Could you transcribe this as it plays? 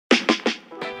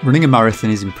Running a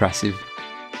marathon is impressive,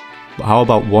 but how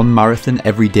about one marathon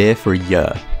every day for a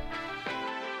year?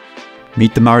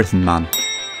 Meet the marathon man,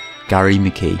 Gary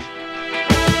McKee.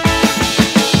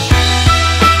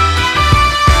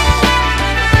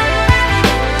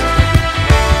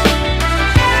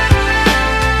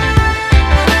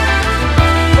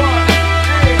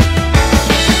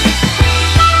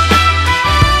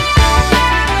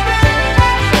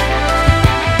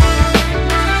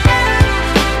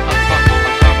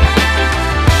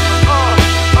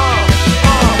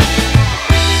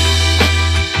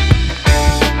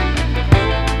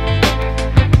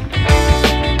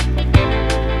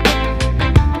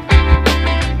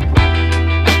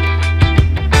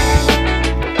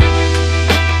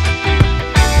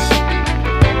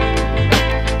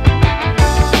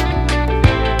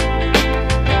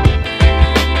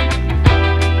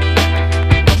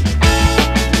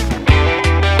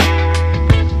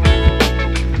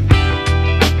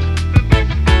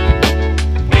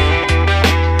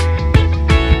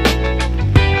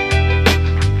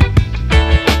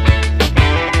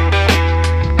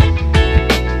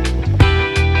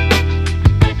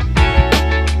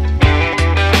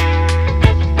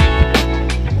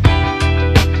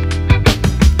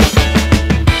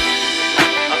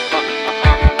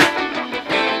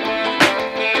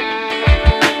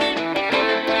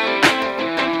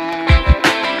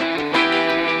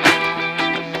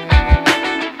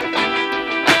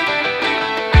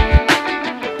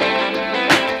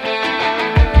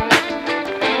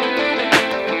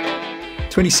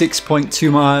 "26.2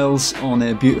 miles on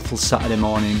a beautiful Saturday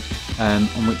morning,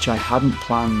 on which I hadn't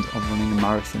planned on running a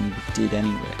marathon but did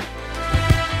anyway."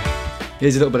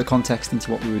 Here's a little bit of context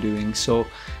into what we were doing. So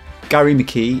Gary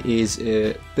McKee is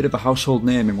a bit of a household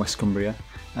name in West Cumbria.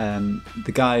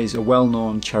 The guy is a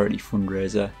well-known charity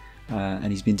fundraiser,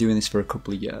 and he's been doing this for a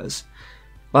couple of years.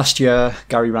 Last year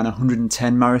Gary ran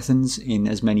 110 marathons in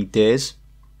as many days,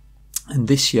 and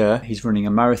this year he's running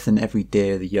a marathon every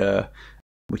day of the year,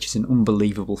 which is an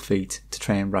unbelievable feat to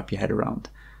try and wrap your head around.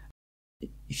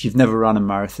 If you've never run a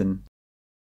marathon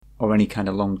or any kind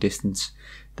of long distance,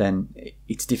 then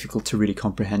it's difficult to really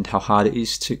comprehend how hard it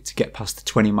is to get past the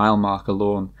 20-mile mark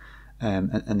alone,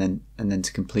 and then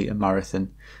to complete a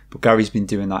marathon. But Gary's been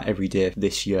doing that every day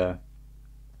this year.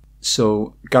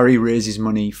 So Gary raises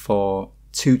money for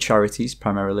two charities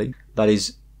primarily. That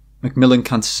is Macmillan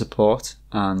Cancer Support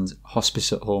and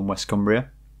Hospice at Home West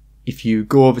Cumbria. If you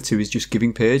go over to his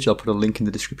Justgiving page, I'll put a link in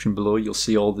the description below, you'll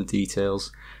see all the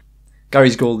details.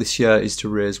 Gary's goal this year is to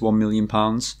raise £1 million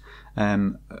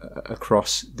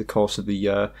across the course of the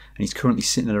year, and he's currently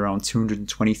sitting at around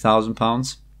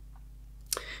 £220,000.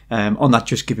 On that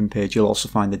Justgiving page, you'll also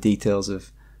find the details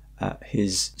of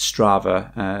his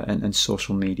Strava and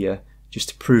social media, just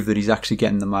to prove that he's actually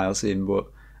getting the miles in. But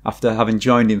after having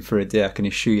joined him for a day, I can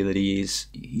assure you that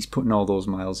he's putting all those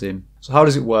miles in. So how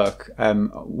does it work?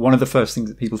 One of the first things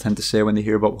that people tend to say when they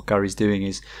hear about what Gary's doing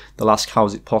is they'll ask,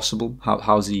 how's it possible?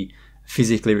 How's he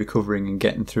physically recovering and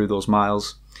getting through those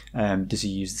miles? Does he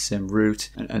use the same route?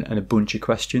 And a bunch of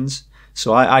questions.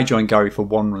 So I joined Gary for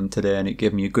one run today, and it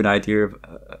gave me a good idea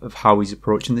of how he's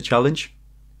approaching the challenge.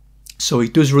 So he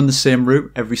does run the same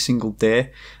route every single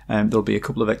day. There'll be a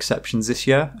couple of exceptions this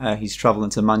year. He's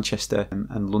travelling to Manchester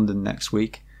and London next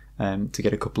week to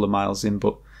get a couple of miles in.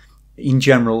 But in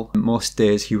general, most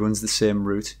days he runs the same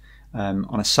route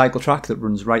on a cycle track that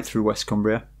runs right through West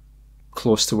Cumbria,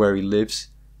 close to where he lives.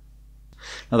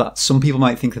 Now, some people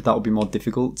might think that would be more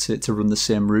difficult to run the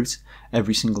same route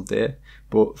every single day.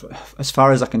 But as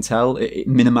far as I can tell, it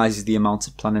minimises the amount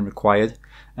of planning required,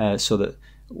 so that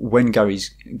when Gary's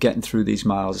getting through these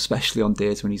miles, especially on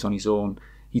days when he's on his own,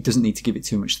 he doesn't need to give it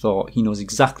too much thought. He knows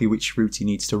exactly which route he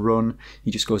needs to run.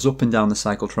 He just goes up and down the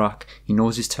cycle track. He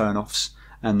knows his turn-offs,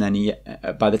 and then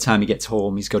by the time he gets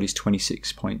home, he's got his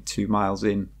 26.2 miles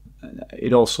in.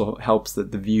 It also helps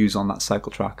that the views on that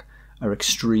cycle track are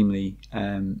extremely,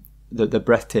 they're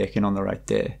breathtaking on the right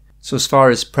day. So as far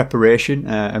as preparation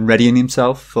and readying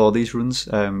himself for these runs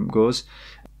goes,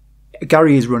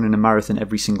 Gary is running a marathon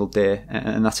every single day,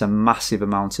 and that's a massive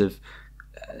amount of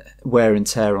wear and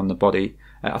tear on the body.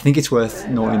 I think it's worth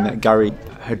noting that Gary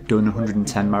had done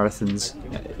 110 marathons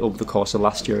over the course of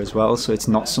last year as well, so it's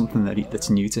not something that's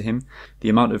new to him. The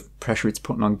amount of pressure it's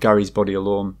putting on Gary's body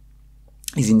alone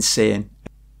is insane.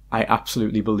 I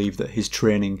absolutely believe that his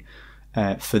training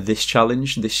for this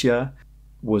challenge this year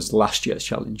was last year's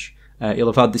challenge. He'll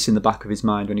have had this in the back of his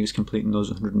mind when he was completing those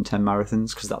 110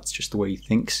 marathons, because that's just the way he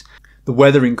thinks. The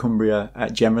weather in Cumbria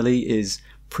generally is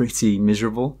pretty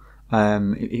miserable.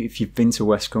 If you've been to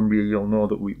West Cumbria, you'll know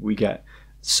that we get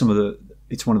it's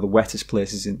one of the wettest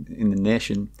places in the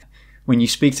nation. when you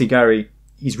speak to Gary,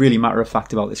 he's really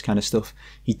matter-of-fact about this kind of stuff.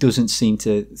 He doesn't seem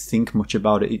to think much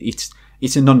about it.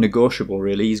 It's a non-negotiable,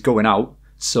 really. He's going out,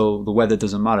 so the weather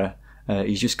doesn't matter.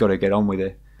 He's just got to get on with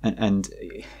it. And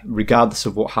regardless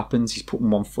of what happens, he's putting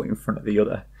one foot in front of the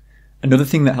other. Another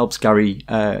thing that helps Gary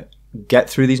get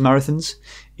through these marathons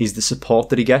is the support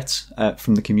that he gets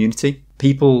from the community.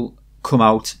 People come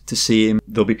out to see him.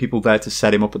 There'll be people there to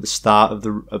set him up at the start of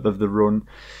the run.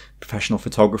 Professional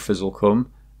photographers will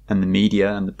come, and the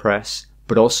media and the press,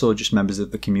 but also just members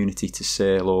of the community to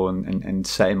say hello and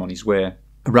set him on his way.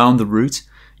 Around the route,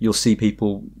 you'll see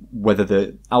people, whether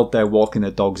they're out there walking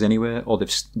their dogs anywhere or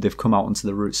they've come out onto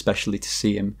the route especially to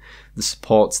see him. The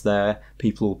support's there.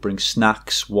 People will bring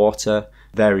snacks, water,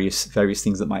 various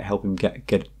things that might help him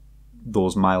get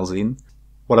those miles in.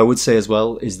 What I would say as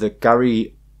well is that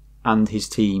Gary and his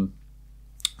team,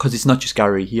 because it's not just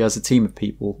Gary, he has a team of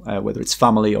people, whether it's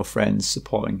family or friends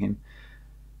supporting him,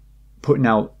 putting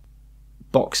out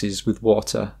boxes with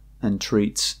water and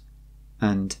treats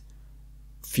and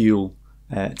fuel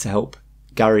to help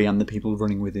Gary and the people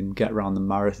running with him get around the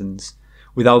marathons.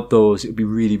 Without those, it would be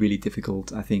really, really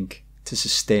difficult, I think, to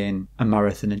sustain a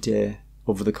marathon a day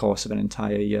over the course of an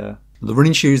entire year. The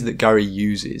running shoes that Gary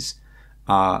uses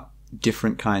are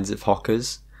different kinds of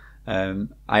Hokas.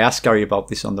 I asked Gary about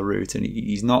this on the route, and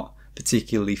he's not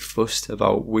particularly fussed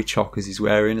about which Hokas he's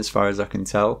wearing, as far as I can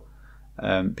tell.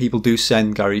 People do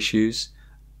send Gary shoes,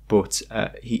 but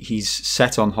he's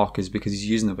set on Hokas because he's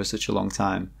using them for such a long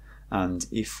time. And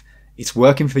if it's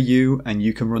working for you and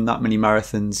you can run that many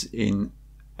marathons in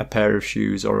a pair of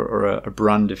shoes or a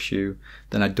brand of shoe,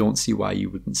 then I don't see why you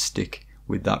wouldn't stick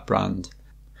with that brand.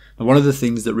 And one of the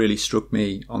things that really struck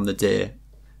me on the day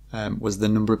was the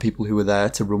number of people who were there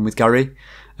to run with Gary.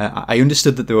 I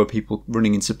understood that there were people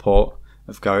running in support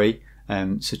of Gary,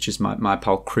 such as my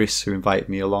pal Chris, who invited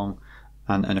me along,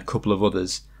 and a couple of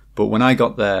others. But when I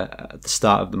got there at the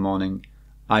start of the morning,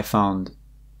 I found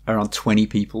around 20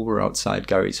 people were outside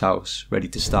Gary's house, ready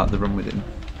to start the run with him.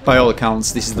 By all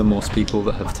accounts, this is the most people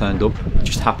that have turned up. It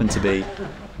just happened to be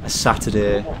a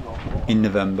Saturday in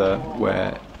November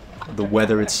where the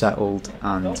weather had settled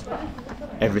and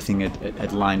everything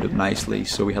had lined up nicely,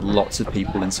 so we had lots of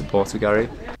people in support of Gary.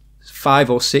 5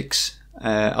 or 6,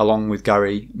 along with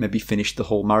Gary, maybe finished the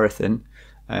whole marathon,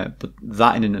 but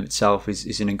that in and of itself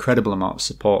is an incredible amount of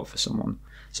support for someone.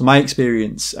 So my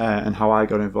experience and how I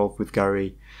got involved with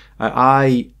Gary,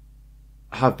 I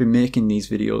have been making these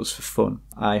videos for fun.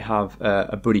 I have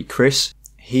a buddy, Chris.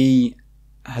 He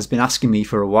has been asking me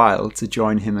for a while to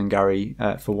join him and Gary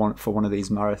for one of these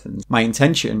marathons. My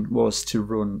intention was to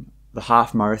run the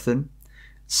half marathon,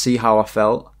 see how I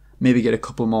felt, maybe get a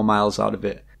couple more miles out of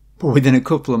it. But within a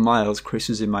couple of miles, Chris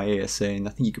was in my ear saying,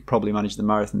 I think you could probably manage the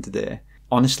marathon today.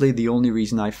 Honestly, the only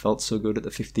reason I felt so good at the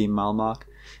 15-mile mark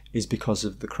is because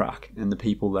of the crack and the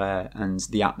people there and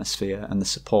the atmosphere and the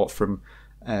support from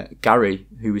Gary,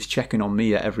 who was checking on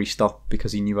me at every stop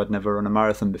because he knew I'd never run a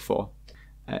marathon before.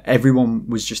 Everyone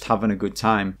was just having a good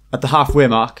time. At the halfway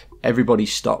mark, everybody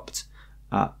stopped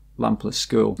at Lampless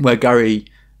School, where Gary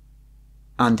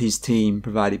and his team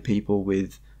provided people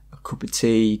with a cup of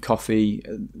tea, coffee,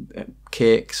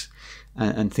 cakes,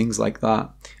 and things like that.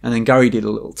 And then Gary did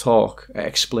a little talk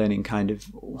explaining kind of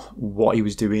what he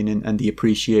was doing and the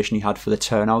appreciation he had for the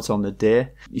turnout on the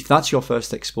day. If that's your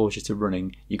first exposure to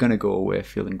running, you're going to go away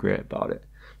feeling great about it.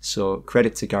 So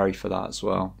credit to Gary for that as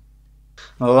well.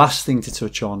 Now, the last thing to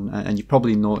touch on, and you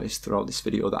probably noticed throughout this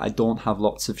video that I don't have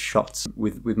lots of shots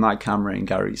with my camera in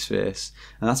Gary's face,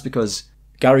 and that's because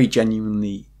Gary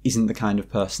genuinely isn't the kind of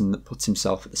person that puts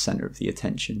himself at the centre of the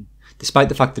attention. Despite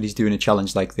the fact that he's doing a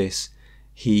challenge like this,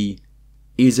 he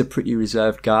is a pretty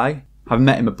reserved guy. I've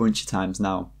met him a bunch of times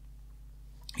now.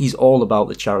 He's all about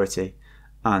the charity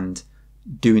and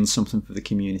doing something for the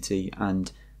community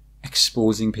and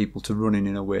exposing people to running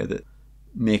in a way that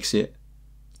makes it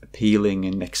appealing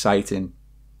and exciting.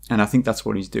 And I think that's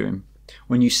what he's doing.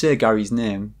 When you say Gary's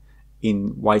name in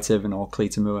Whitehaven or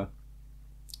Cleatamore,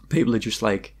 people are just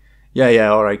like, yeah,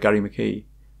 all right, Gary McKee.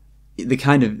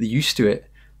 They're used to it,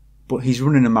 but he's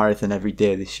running a marathon every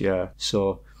day this year.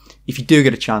 So if you do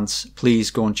get a chance, please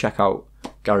go and check out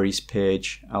Gary's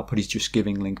page. I'll put his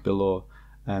Justgiving link below.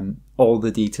 All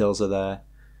the details are there.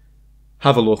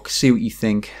 Have a look, see what you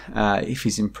think. If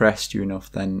he's impressed you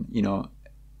enough, then,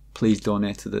 please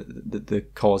donate to the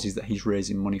causes that he's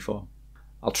raising money for.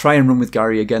 I'll try and run with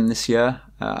Gary again this year.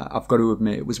 I've got to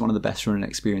admit, it was one of the best running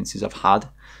experiences I've had,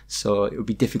 so it would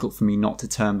be difficult for me not to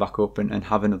turn back up and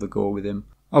have another go with him.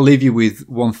 I'll leave you with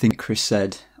one thing Chris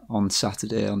said on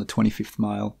Saturday on the 25th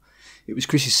mile. It was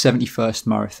Chris's 71st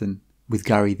marathon with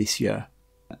Gary this year.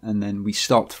 And then we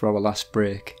stopped for our last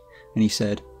break, and he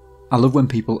said, "I love when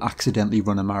people accidentally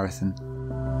run a marathon."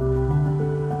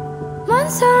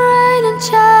 Months of rain and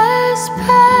chest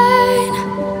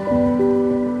pain.